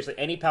 no, seriously,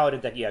 any Paladin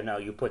deck you have now,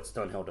 you put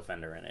Stonehill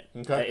Defender in it.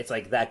 Okay. It's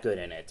like that good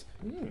in it.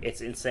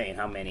 It's insane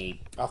how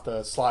many I'll have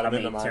to slide him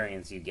into mine.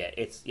 Tyrions you get.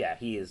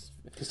 He is...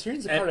 Because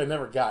Tyrion's a card I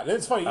never got. And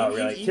it's funny. Oh,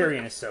 really?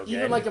 Tyrion is so good.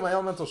 Even like in my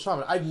Elemental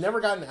Shaman, I've never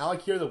gotten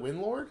Alakir the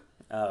Windlord.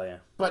 Oh, yeah.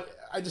 But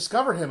I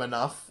discovered him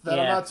enough that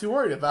I'm not too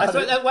worried about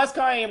it. That's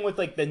how I am with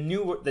like the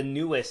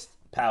newest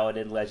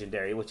Paladin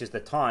Legendary, which is the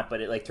taunt,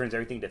 but it like turns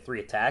everything to 3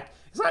 attack.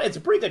 It's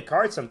a pretty good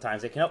card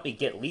sometimes. It can help me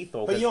get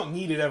lethal. But you don't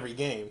need it every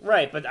game.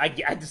 Right, but I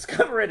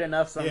discover it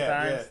enough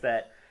sometimes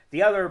that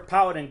the other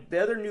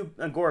new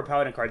Angora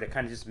Paladin card that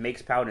kind of just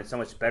makes Paladin so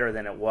much better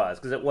than it was,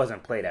 because it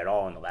wasn't played at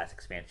all in the last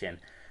expansion,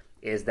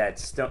 is that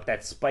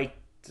spiked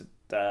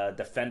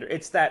Defender.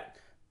 It's that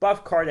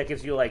buff card that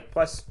gives you like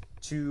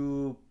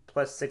 +2,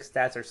 +6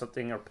 stats or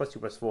something, or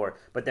 +2/+4.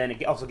 But then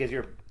it also gives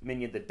your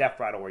minion the Death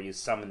Rattle, where you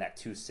summon that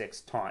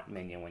 2/6 taunt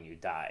minion when you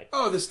die.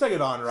 Oh, the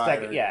Stegadon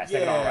Rider.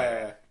 Stegadon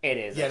Rider. It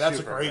is. Yeah, that's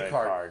a great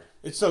card.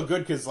 It's so good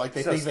because like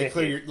they think they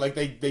clear your, like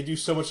they do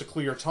so much to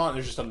clear your taunt.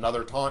 There's just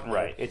another taunt.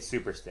 Right. It's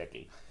super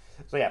sticky.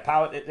 So yeah,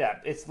 Paladin. Yeah,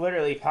 it's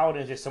literally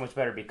Paladin is just so much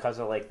better because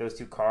of like those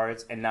 2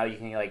 cards, and now you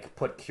can like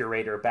put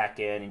Curator back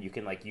in, and you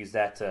can like use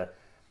that to.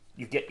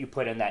 You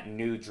put in that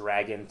new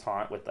dragon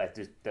taunt with like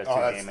the 2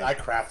 damage. I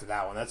crafted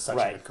that one. That's such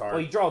a good card.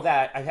 Well, you draw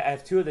that. I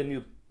have 2 of the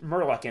new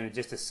Murloc, and it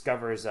just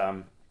discovers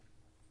a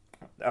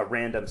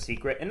random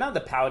secret. And none of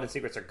the Paladin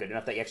secrets are good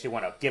enough that you actually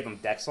want to give them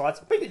deck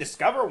slots. Maybe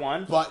discover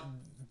one. But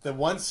the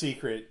one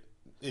secret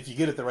if you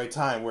get it the right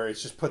time, where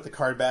it's just put the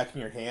card back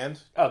in your hand.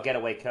 Oh,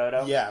 Getaway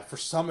Kodo? Yeah, for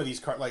some of these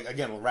cards, like,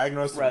 again,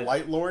 Ragnaros Right. and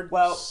Light Lord,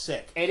 Well,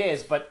 sick. It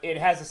is, but it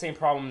has the same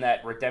problem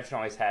that Redemption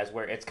always has,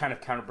 where it's kind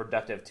of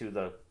counterproductive to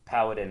the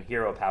Paladin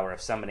hero power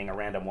of summoning a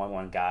random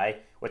 1/1 guy,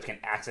 which can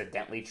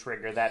accidentally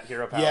trigger that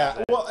hero power.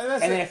 Yeah, well, and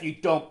that's then if you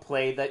don't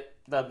play the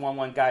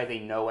 1/1 guy, they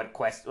know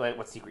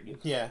what secret you.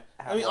 Yeah,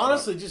 I mean,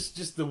 honestly,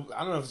 just the I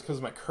don't know if it's because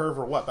of my curve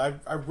or what,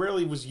 but I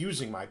rarely was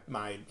using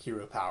my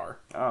hero power.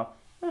 Oh,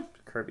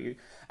 Kirby.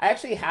 I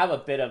actually have a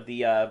bit of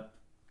the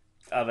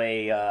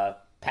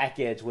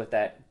package with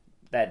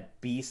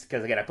that beast,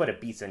 because again I put a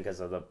beast in because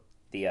of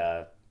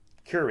the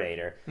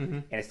curator,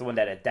 and it's the one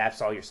that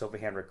adapts all your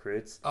Silverhand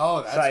recruits.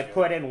 Oh, that's so I good.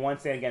 put in one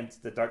Stand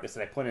Against the Darkness,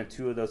 and I put in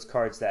 2 of those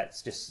cards that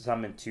just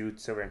summon 2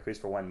 Silverhand recruits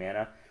for 1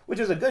 mana, which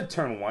is a good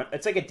turn 1.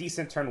 It's like a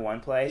decent turn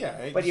 1 play.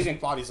 Yeah, but you can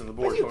bodies on the if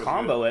board. you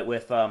combo it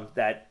with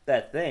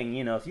that thing,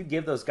 if you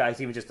give those guys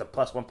even just a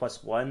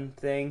 +1/+1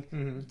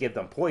 thing, give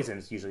them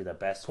poison's usually the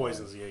best.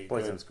 Poison's, one. yeah,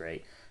 Poison's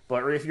great.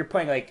 But if you're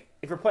playing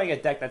a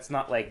deck that's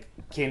not like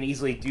can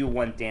easily do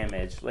 1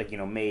 damage, like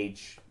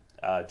Mage,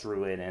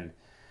 Druid, and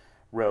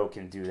Rogue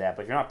can do that.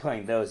 But if you're not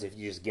playing those, if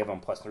you just give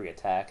them +3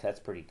 attack, that's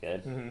pretty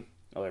good.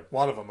 Or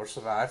One of them will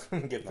survive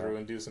and get through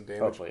and do some damage.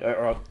 hopefully,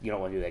 or you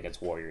don't want to do that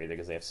against Warrior either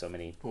because they have so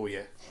many Oh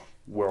yeah.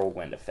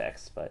 whirlwind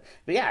effects. But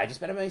yeah, I just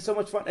been having so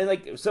much fun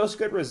and such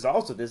good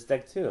results with this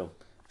deck too.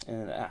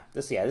 And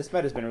this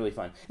meta's been really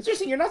fun. It's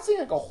interesting. You're not seeing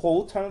like a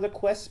whole ton of the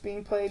quests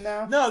being played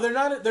now. No, they're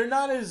not. They're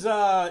not as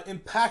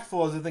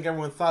impactful as I think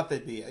everyone thought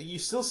they'd be. I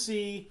still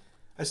see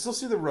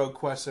the Rogue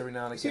quests every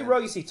now and again. You see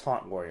Rogue, you see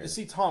Taunt Warrior. I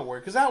see Taunt Warrior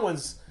because that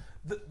one's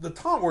the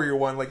Taunt Warrior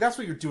one. Like that's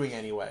what you're doing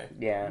anyway.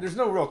 Yeah. There's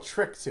no real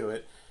trick to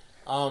it.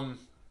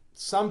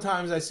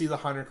 Sometimes I see the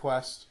Hunter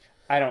quest.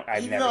 I've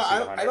Even never though seen I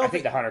the Hunter. don't I think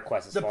think the Hunter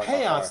quest is The falling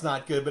payout's apart.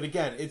 not good, but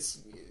again, it's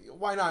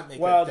why not make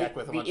Well, a deck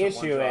with a the bunch of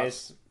issue one-drops?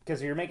 is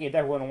because you're making a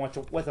deck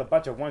with a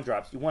bunch of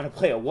 1-drops, you want to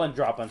play a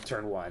 1-drop on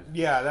turn 1.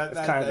 Yeah, that's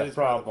kind of the is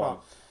part of the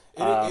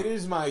problem. It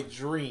is my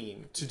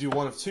dream to do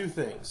one of 2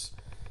 things.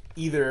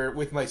 Either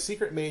with my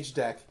Secret Mage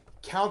deck,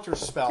 counter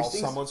spell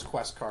someone's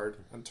quest card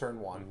on turn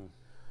 1,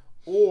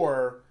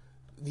 or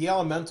the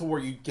Elemental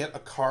where you get a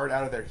card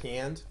out of their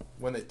hand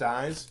when it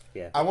dies.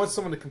 Yeah. I want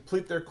someone to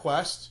complete their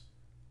quest,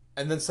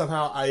 and then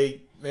somehow I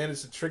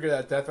manage to trigger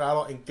that death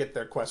rattle and get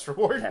their quest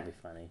reward. That'd be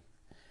funny.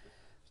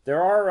 There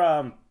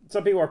are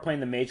some people are playing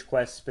the Mage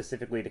quest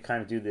specifically to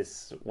kind of do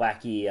this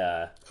wacky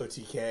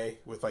OTK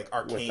with like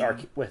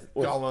arcane with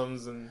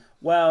golems and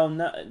well,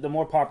 no, the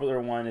more popular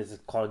one is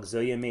called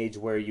Exilium Mage,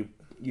 where you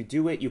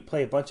do it. You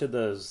play a bunch of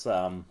those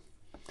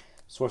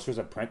Sorcerer's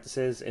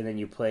Apprentices, and then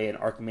you play an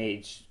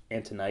Archmage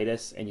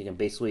Antonidas, and you can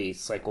basically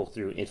cycle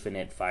through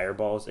infinite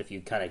fireballs if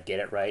you kind of get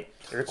it right.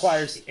 It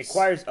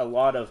requires a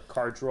lot of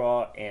card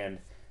draw, and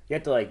you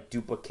have to like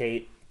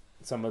duplicate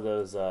some of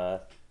those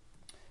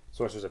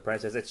Sorcerer's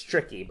Apprentices. It's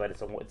tricky, but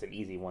it's an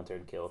easy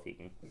 1-turn kill if you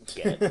can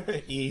get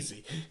it.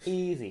 easy.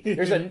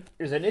 There's an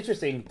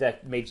interesting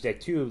mage deck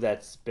too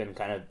that's been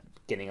kind of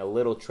getting a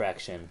little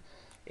traction.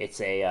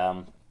 It's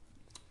a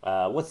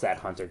what's that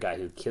hunter guy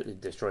who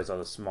destroys all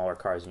the smaller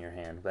cards in your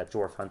hand? That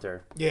dwarf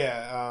hunter.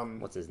 Yeah.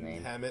 What's his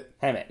name?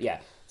 Hammett.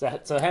 Yeah.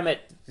 So Hammett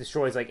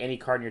destroys like any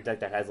card in your deck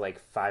that has like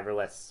 5 or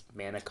less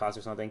mana cost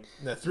or something.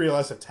 No, 3 or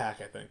less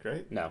attack, I think,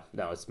 right? No,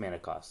 it's mana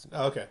cost.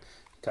 Oh, okay.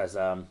 Because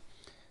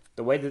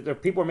the way that the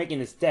people are making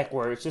this deck,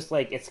 where it's just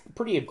like it's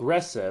pretty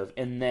aggressive,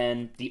 and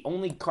then the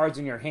only cards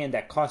in your hand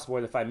that cost more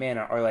than 5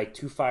 mana are like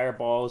 2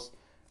 fireballs,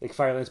 like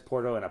Firelance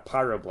Portal, and a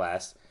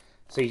Pyroblast.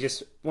 So you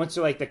just once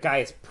you're like the guy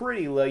is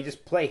pretty low, you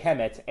just play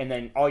Hemet, and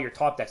then all your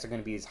top decks are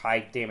going to be these high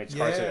damage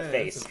cards to the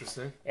face, that's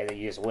interesting. and then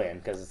you just win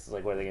because it's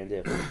like what are they going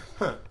to do?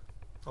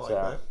 I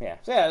like that.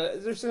 Yeah,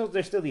 there's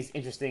still these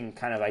interesting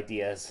kind of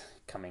ideas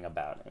coming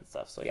about and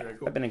stuff. So yeah, Very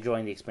cool. I've been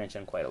enjoying the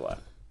expansion quite a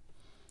lot.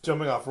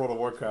 Jumping off World of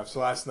Warcraft, so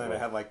last night I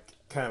had like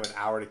kind of an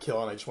hour to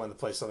kill, and I just wanted to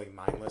play something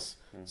mindless.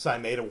 So I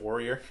made a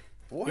warrior.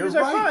 Warriors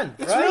You're are right. fun.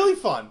 It's right? really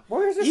fun.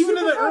 Warriors are even in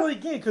super the fun. early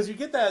game, because you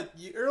get that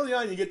early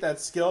on. You get that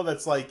skill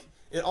that's like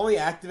it only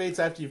activates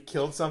after you've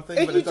killed something,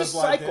 And but you it does just a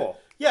lot of cycle. damage.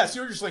 Yeah, so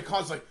you're just like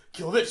constantly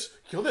kill this,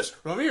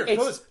 run over here,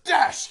 kill this,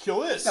 dash, kill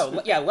this.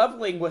 No, yeah,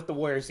 leveling with the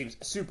warrior seems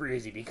super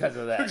easy because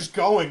of that. You're just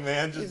going,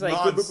 man, just He's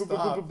like boo, boo, boo, boo,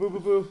 nonstop. boo, boo, boo,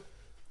 boo.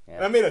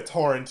 And I made a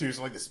Tauren too,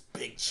 so like this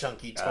big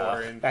chunky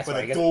Tauren that's with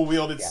what I a guess- dual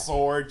wielded yeah.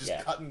 sword, just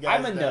Yeah. cutting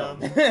guys I'm a down.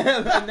 gnome.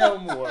 I'm a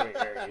gnome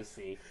warrior, you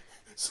see.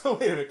 So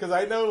wait a minute, because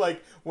I know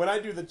like when I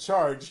do the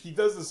charge, he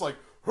does this like.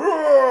 He's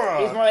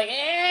more like,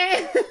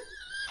 eh.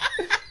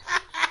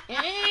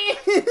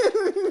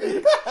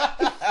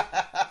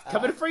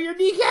 Coming for your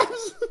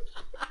kneecaps.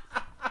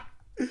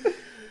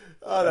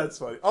 Oh, that's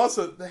funny.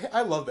 Also,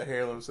 I love the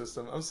heirloom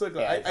system. I'm so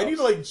glad. Yeah, I need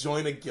to like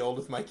join a guild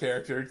with my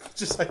character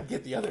just so I can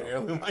get the other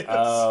heirloom items.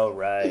 Oh,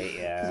 right, 'Cause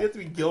yeah. you have to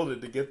be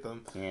gilded to get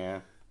them. Yeah.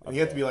 And you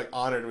have to be like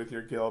honored with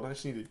your guild. I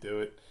just need to do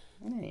it.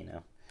 You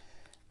know.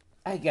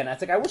 Again,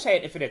 it's like I wish I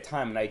had infinite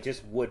time and I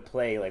just would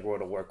play like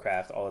World of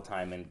Warcraft all the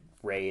time and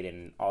raid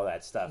and all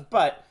that stuff.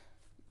 But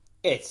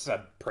it's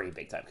a pretty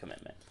big time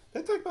commitment.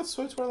 Did I talk about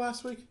SWTOR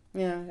last week?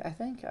 Yeah, I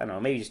think. I don't know.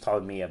 Maybe you just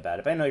told me about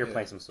it, but I know you're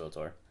playing some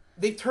SWTOR.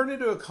 They turned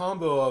into a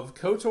combo of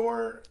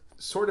KOTOR,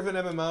 sort of an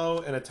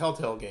MMO, and a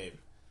Telltale game.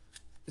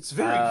 It's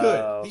very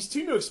good. These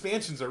 2 new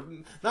expansions are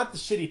not the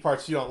shitty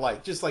parts you don't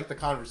like, just like the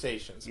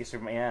conversations.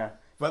 Yeah.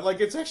 But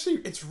like,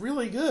 it's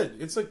really good.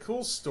 It's a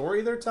cool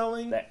story they're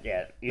telling.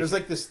 There's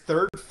like this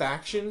third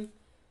faction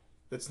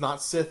that's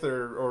not Sith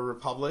or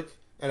Republic,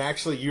 and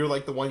actually you're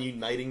like the one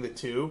uniting the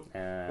two,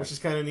 which is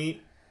kind of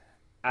neat.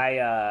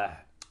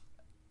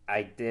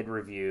 I did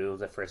review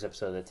the first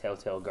episode of the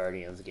Telltale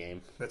Guardians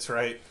game. That's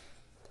right.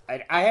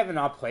 I haven't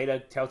not played a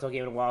Telltale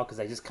game in a while because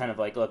I just kind of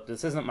like, look,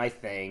 this isn't my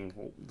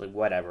thing. Like,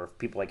 whatever. If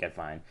people like it,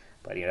 fine.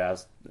 But, you know, I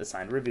was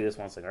assigned to review this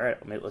one. It's like, all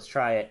right, let's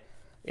try it.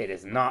 It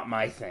is not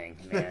my thing,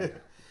 man.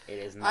 It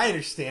is not. I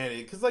understand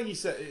it because, like you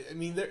said, I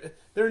mean,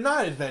 they're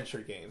not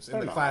adventure games in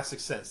the classic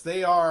sense.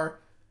 They are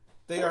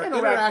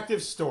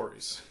interactive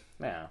stories.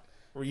 Yeah.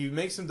 Where you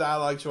make some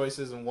dialogue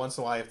choices and once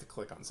in a while you have to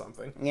click on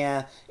something.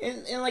 Yeah.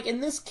 And like,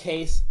 in this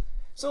case...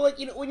 So, like,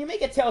 you know, when you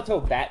make a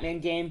Telltale Batman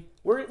game,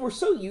 we're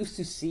so used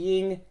to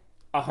seeing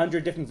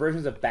 100 different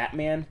versions of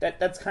Batman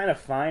that's kind of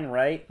fine,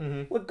 right?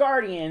 Mm-hmm. With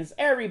Guardians,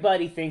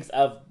 everybody thinks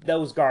of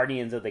those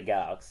Guardians of the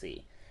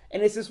Galaxy.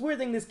 And it's this weird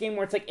thing in this game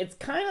where it's like, it's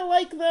kind of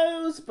like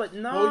those, but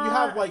not... Well, you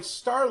have, like,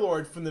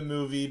 Star-Lord from the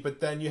movie,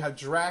 but then you have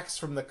Drax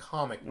from the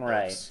comic books.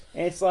 Right.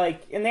 And it's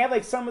like... And they have,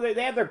 like,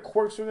 they have their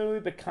quirks from the movie,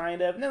 but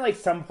kind of... And then, like,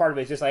 some part of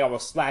it is just, like,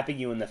 almost slapping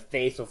you in the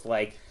face with,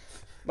 like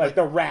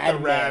the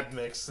rad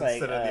mix like,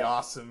 instead of the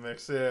awesome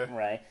mix, yeah.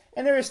 Right.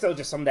 And there is still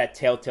just some of that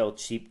Telltale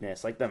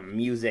cheapness. Like, the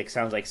music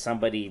sounds like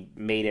somebody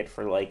made it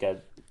for, like,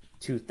 a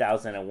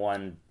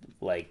 2001,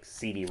 like,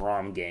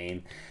 CD-ROM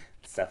game.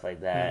 Stuff like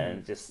that.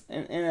 And just...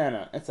 And I don't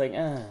know. It's like,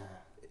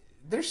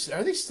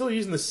 Are they still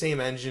using the same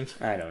engine?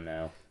 I don't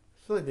know.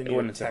 I feel like they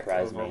need a tech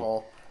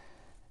overhaul.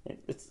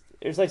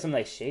 There's, like, some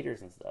nice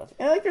shaders and stuff.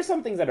 And, like, there's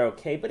some things that are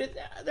okay, but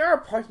there are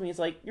parts of me, it's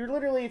like,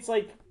 it's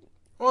like...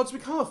 Well, it's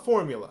become a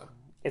formula.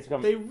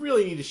 They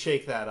really need to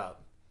shake that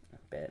up a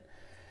bit.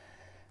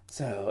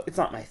 So it's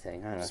not my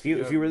thing. I don't know.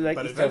 If you really like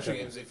these adventure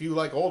games, if you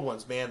like old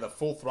ones, man, the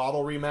Full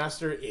Throttle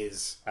remaster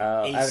is.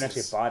 I haven't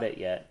actually bought it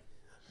yet.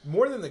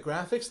 More than the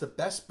graphics, the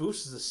best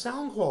boost is the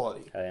sound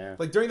quality. Oh yeah.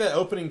 Like during that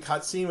opening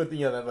cutscene with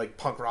that like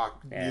punk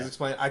rock music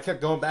playing, I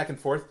kept going back and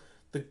forth.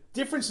 The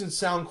difference in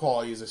sound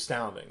quality is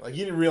astounding. Like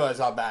you didn't realize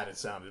how bad it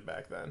sounded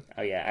back then.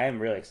 Oh yeah, I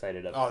am really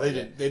excited about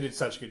it. They did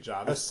such a good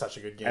job. That's such a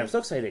good game. I'm so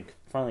excited to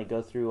finally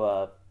go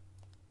through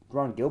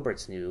Ron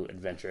Gilbert's new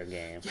adventure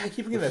game. Yeah, I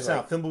keep forgetting that's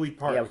out. Thimbleweed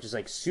Park. Yeah, which is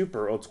like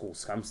super old school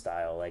Scum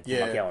style, like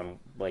Monkey Island,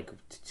 like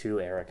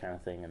 2 era kind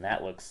of thing, and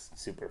that looks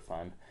super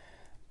fun.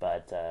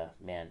 But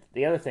man,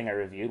 the other thing I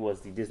reviewed was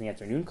the Disney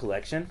Afternoon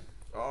Collection.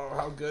 Oh,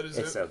 how good is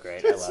it? It's so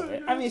great. I love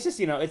it. I mean, it's just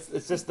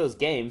it's just those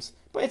games,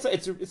 but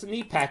it's a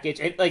neat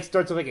package. It like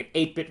starts with like an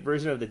 8-bit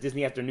version of the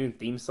Disney Afternoon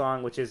theme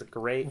song, which is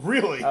great.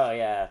 Really? Oh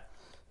yeah.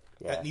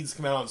 That needs to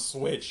come out on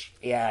Switch.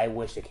 Yeah, I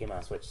wish it came out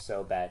on Switch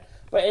so bad.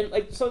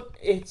 But so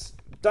it's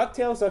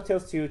DuckTales,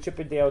 DuckTales 2, Chip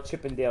 'n Dale,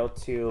 Chip 'n Dale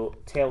 2,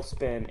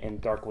 Tailspin, and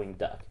Darkwing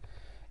Duck.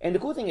 And the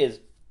cool thing is,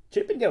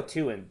 Chip 'n Dale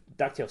 2 and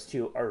DuckTales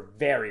 2 are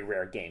very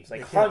rare games.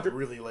 Like they came out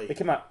really late. They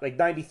came out like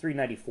 93,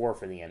 94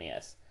 for the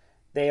NES.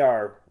 They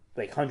are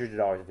like hundreds of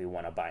dollars if you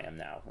want to buy them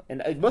now.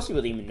 And most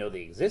people didn't even know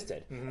they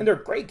existed. Mm-hmm. And they're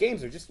great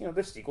games. They're just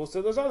they're sequels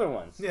to those other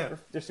ones. Yeah,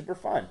 they're super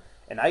fun.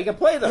 And now you can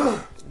play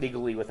them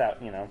legally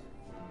without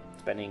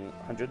spending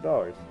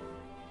 $100.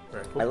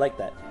 Very cool. I like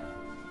that.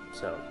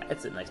 So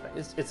it's a nice.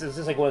 It's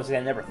just like one of those I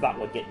never thought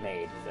would get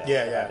made. So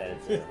yeah.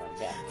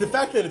 The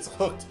fact that it's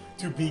hooked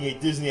to being a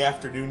Disney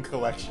Afternoon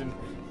collection.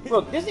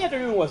 Look, Disney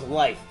Afternoon was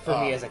life for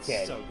me as a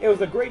kid. So it was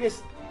the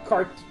greatest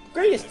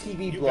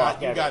TV block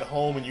ever. You got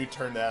home and you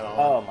turned that on.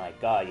 Oh my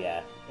god,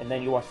 yeah. And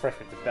then you watched Fresh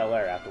Prince of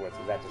Bel-Air afterwards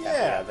because that just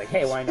happened. I was like,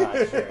 hey, why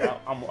not? Sure,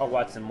 I'll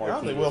watch some more. I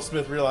don't TV. think Will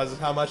Smith realizes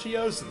how much he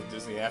owes to the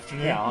Disney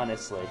Afternoon. Yeah,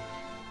 honestly.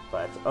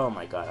 But, oh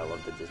my god, I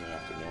love the Disney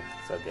Afternoon.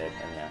 It's so good.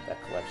 And yeah, that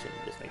collection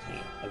just makes me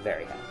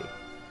very happy.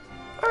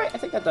 Alright, I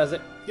think that does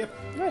it. Yep.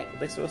 Alright, well,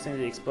 thanks for listening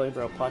to the Explain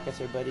Bro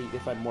podcast, everybody. You can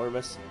find more of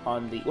us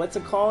on the, what's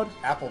it called?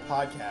 Apple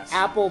Podcast.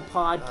 Apple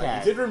Podcast.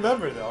 You did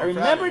remember, though. I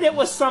remembered it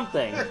was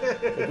something.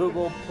 The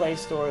Google Play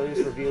Store, leave us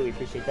a review. We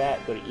appreciate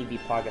that. Go to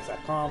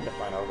evpodcast.com to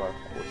find all of our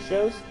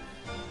shows.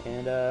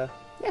 And,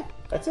 yeah,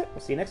 that's it.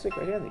 We'll see you next week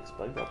right here on the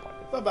Explain Bro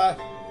podcast. Bye-bye.